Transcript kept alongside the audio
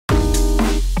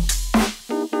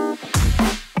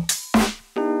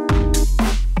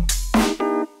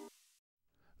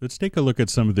Let's take a look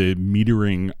at some of the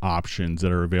metering options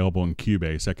that are available in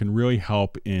Cubase that can really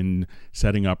help in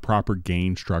setting up proper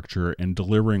gain structure and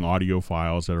delivering audio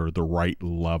files that are the right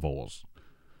levels.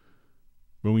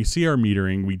 When we see our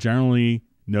metering, we generally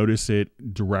notice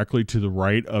it directly to the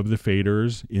right of the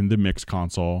faders in the mix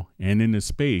console and in the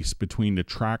space between the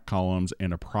track columns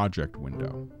and a project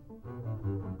window.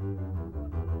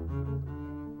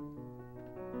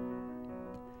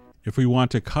 If we want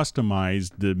to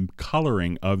customize the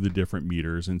coloring of the different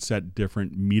meters and set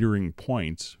different metering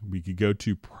points, we could go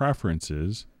to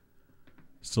Preferences,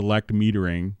 select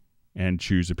Metering, and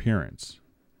choose Appearance.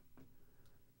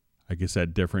 I could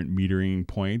set different metering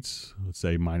points, let's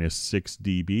say -6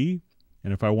 dB.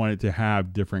 And if I wanted to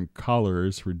have different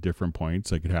colors for different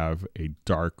points, I could have a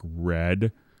dark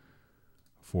red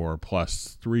for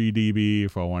 +3 dB.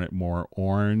 If I want it more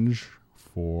orange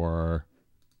for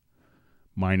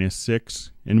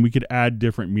 -6, and we could add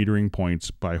different metering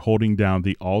points by holding down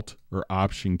the Alt or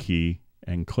Option key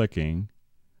and clicking.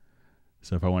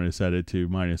 So if I want to set it to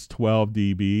 -12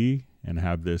 dB and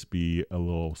have this be a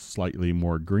little slightly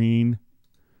more green,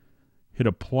 hit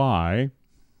Apply,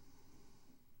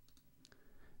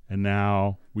 and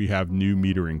now we have new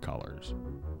metering colors.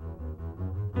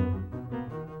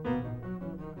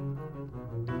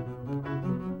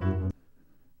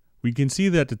 We can see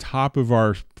that the top of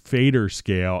our fader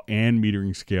scale and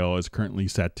metering scale is currently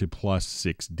set to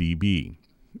 +6 dB.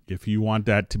 If you want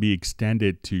that to be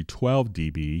extended to 12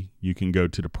 dB, you can go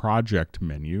to the Project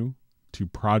menu, to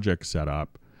Project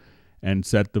Setup, and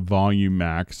set the volume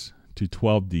max to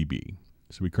 12 dB.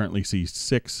 So we currently see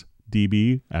 6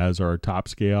 dB as our top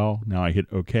scale. Now I hit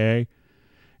OK,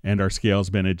 and our scale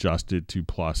has been adjusted to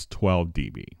 +12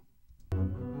 dB.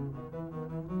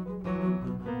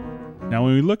 Now,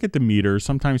 when we look at the meters,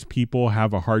 sometimes people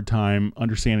have a hard time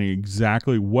understanding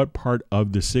exactly what part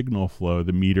of the signal flow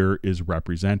the meter is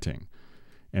representing.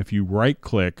 If you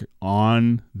right-click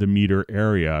on the meter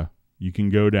area, you can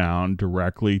go down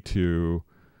directly to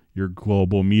your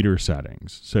global meter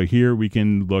settings. So here we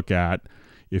can look at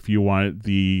if you wanted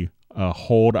the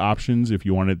hold options, if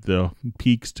you wanted the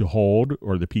peaks to hold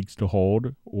or the peaks to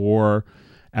hold, or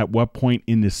at what point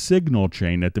in the signal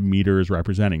chain that the meter is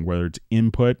representing, whether it's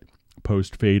input,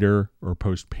 post fader, or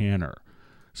post panner.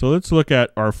 So let's look at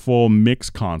our full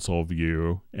mix console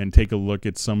view and take a look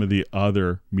at some of the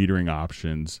other metering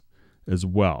options as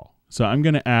well. So I'm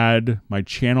going to add my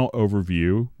channel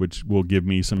overview, which will give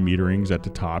me some meterings at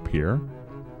the top here.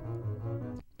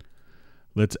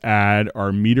 Let's add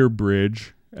our meter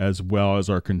bridge as well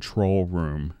as our control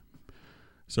room.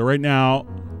 So right now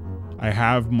I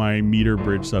have my meter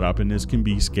bridge set up, and this can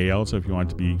be scaled. So if you want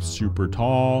it to be super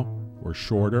tall or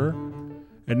shorter.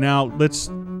 And now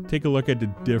let's take a look at the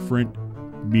different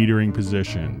metering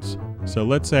positions. So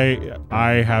let's say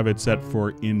I have it set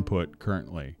for input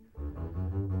currently.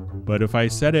 But if I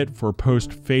set it for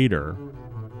post fader,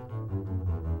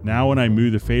 now when I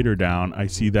move the fader down, I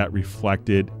see that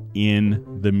reflected in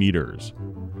the meters.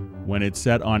 When it's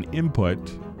set on input,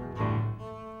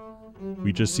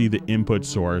 we just see the input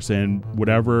source, and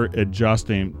whatever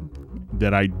adjusting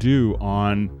that I do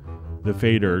on the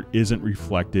fader isn't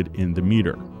reflected in the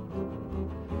meter.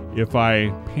 If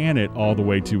I pan it all the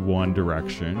way to one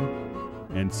direction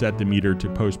and set the meter to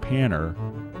post panner,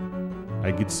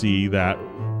 I could see that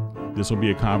this will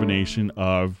be a combination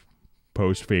of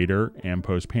post fader and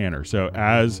post panner. So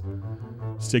as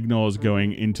signal is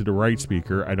going into the right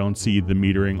speaker, I don't see the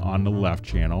metering on the left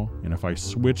channel. And if I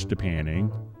switch to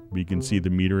panning, we can see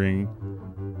the metering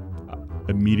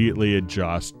immediately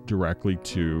adjust directly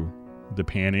to the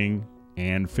panning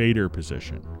and fader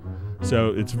position. So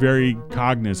it's very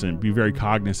cognizant, be very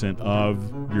cognizant of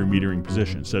your metering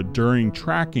position. So during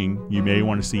tracking, you may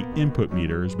want to see input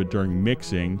meters, but during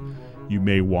mixing, you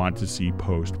may want to see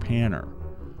post panner.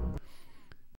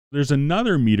 There's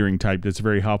another metering type that's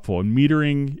very helpful. And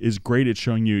metering is great at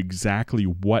showing you exactly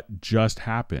what just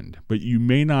happened, but you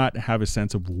may not have a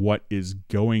sense of what is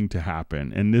going to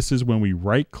happen. And this is when we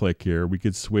right click here, we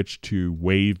could switch to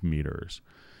wave meters.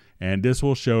 And this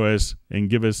will show us and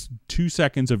give us 2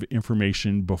 seconds of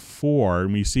information before,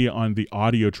 and we see it on the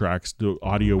audio tracks, the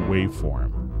audio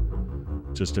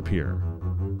waveform just appear.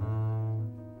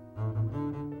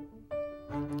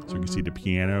 So you can see the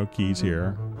piano keys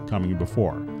here coming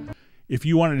before. If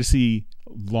you wanted to see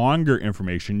longer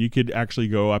information, you could actually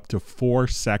go up to 4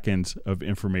 seconds of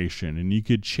information, and you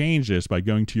could change this by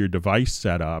going to your device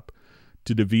setup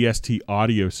to the VST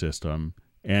audio system,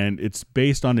 and it's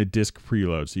based on a disk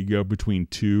preload. So you go between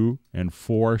 2 and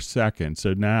 4 seconds.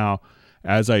 So now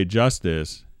as I adjust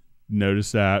this,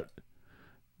 notice that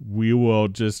we will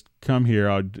just come here,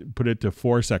 I'll put it to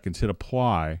 4 seconds, hit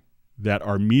apply, that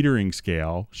our metering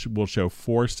scale will show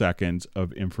 4 seconds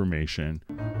of information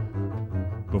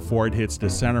before it hits the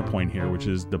center point here, which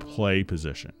is the play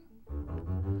position.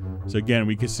 So again,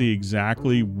 we can see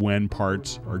exactly when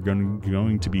parts are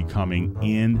going to be coming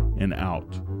in and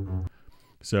out.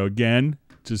 So again,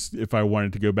 just if I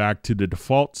wanted to go back to the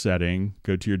default setting,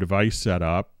 go to your device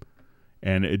setup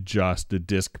and adjust the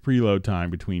disk preload time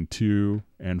between 2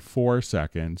 and 4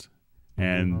 seconds,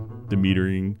 and the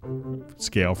metering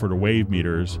scale for the wave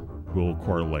meters will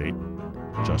correlate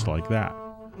just like that.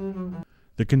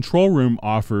 The control room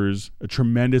offers a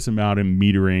tremendous amount of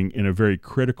metering in a very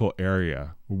critical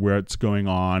area where it's going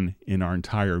on in our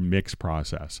entire mix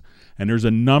process. And there's a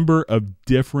number of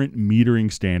different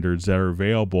metering standards that are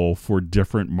available for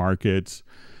different markets,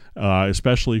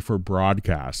 especially for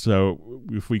broadcast. So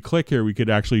if we click here, we could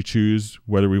actually choose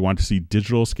whether we want to see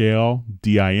digital scale,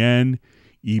 DIN,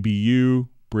 EBU,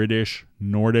 British,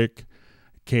 Nordic,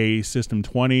 K System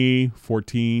 20,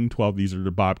 14, 12. These are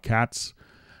the Bob Cats.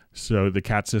 So the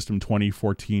CAT system 20,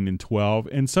 14, and 12.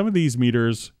 And some of these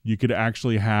meters, you could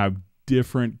actually have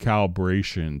different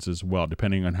calibrations as well,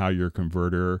 depending on how your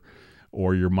converter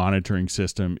or your monitoring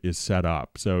system is set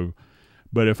up. So,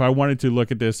 but if I wanted to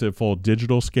look at this at full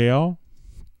digital scale,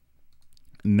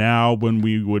 now when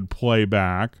we would play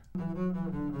back,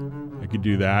 I could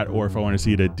do that. Or if I want to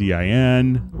see it at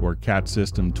DIN or CAT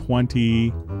system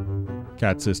 20,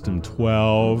 CAT system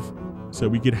 12. So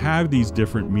we could have these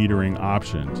different metering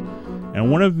options.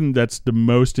 And one of them that's the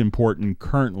most important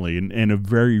currently and a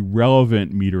very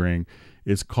relevant metering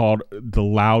is called the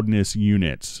loudness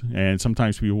units. And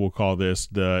sometimes people will call this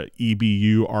the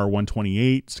EBU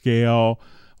R128 scale,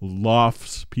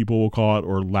 LUFS, people will call it,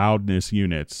 or loudness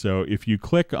units. So if you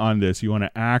click on this, you want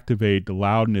to activate the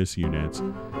loudness units.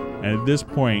 And at this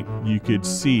point, you could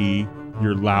see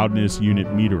your loudness unit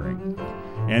metering.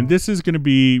 And this is going to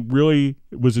be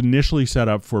was initially set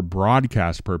up for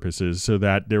broadcast purposes so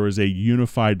that there was a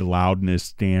unified loudness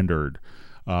standard.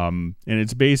 And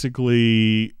it's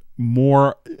basically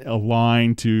more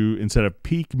aligned to, instead of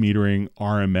peak metering,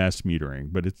 RMS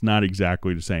metering. But it's not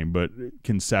exactly the same, but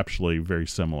conceptually very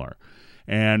similar.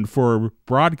 And for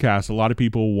broadcast, a lot of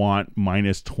people want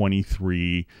minus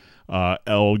 23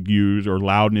 LUs or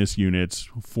loudness units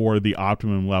for the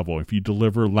optimum level. If you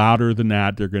deliver louder than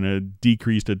that, they're going to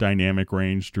decrease the dynamic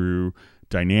range through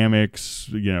dynamics,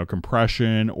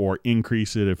 compression, or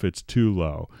increase it if it's too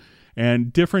low.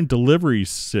 And different delivery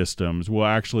systems will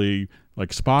actually, like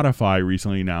Spotify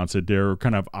recently announced that they're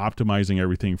kind of optimizing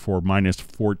everything for minus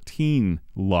 14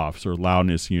 LUFS or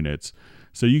loudness units.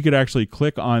 So you could actually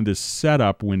click on this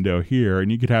setup window here and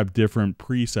you could have different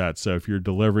presets. So if you're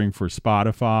delivering for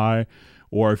Spotify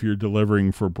or if you're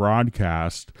delivering for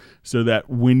broadcast, so that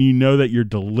when you know that you're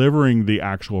delivering the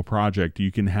actual project, you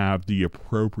can have the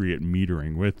appropriate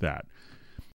metering with that.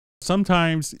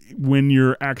 Sometimes when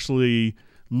you're actually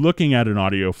looking at an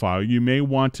audio file, you may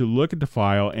want to look at the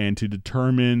file and to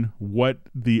determine what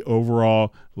the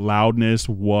overall loudness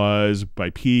was by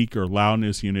peak or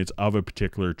loudness units of a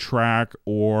particular track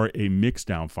or a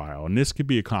mixdown file. And this could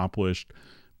be accomplished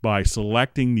by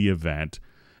selecting the event,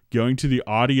 going to the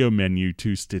audio menu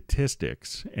to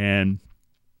statistics, and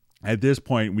at this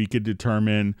point, we could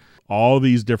determine all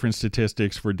these different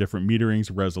statistics for different meterings,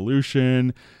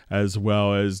 resolution, as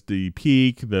well as the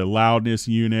peak, the loudness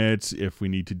units, if we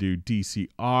need to do DC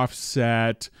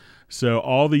offset. So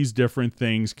all these different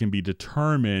things can be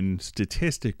determined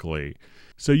statistically.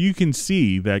 So you can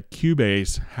see that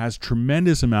Cubase has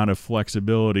tremendous amount of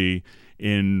flexibility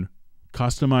in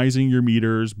customizing your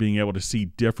meters, being able to see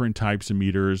different types of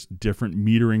meters, different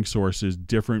metering sources,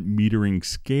 different metering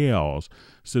scales,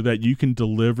 so that you can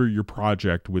deliver your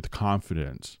project with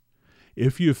confidence.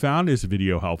 If you found this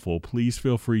video helpful, please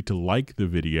feel free to like the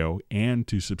video and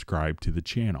to subscribe to the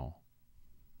channel.